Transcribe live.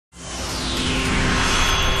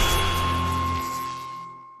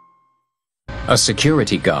A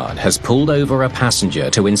security guard has pulled over a passenger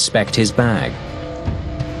to inspect his bag.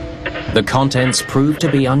 The contents prove to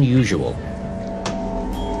be unusual.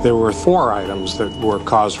 There were 4 items that were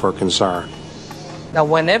cause for concern. Now,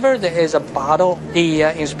 whenever there is a bottle, the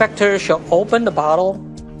inspector shall open the bottle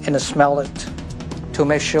and smell it to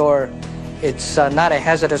make sure it's not a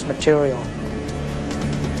hazardous material.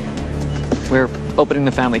 We're opening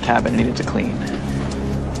the family cabin, needed to clean.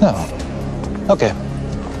 Oh, okay.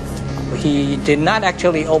 He did not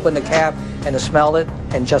actually open the cab and smell it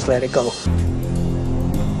and just let it go.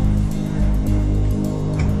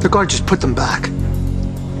 The guard just put them back.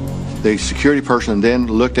 The security person then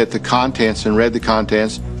looked at the contents and read the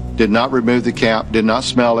contents, did not remove the cap, did not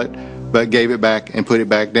smell it, but gave it back and put it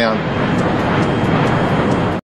back down.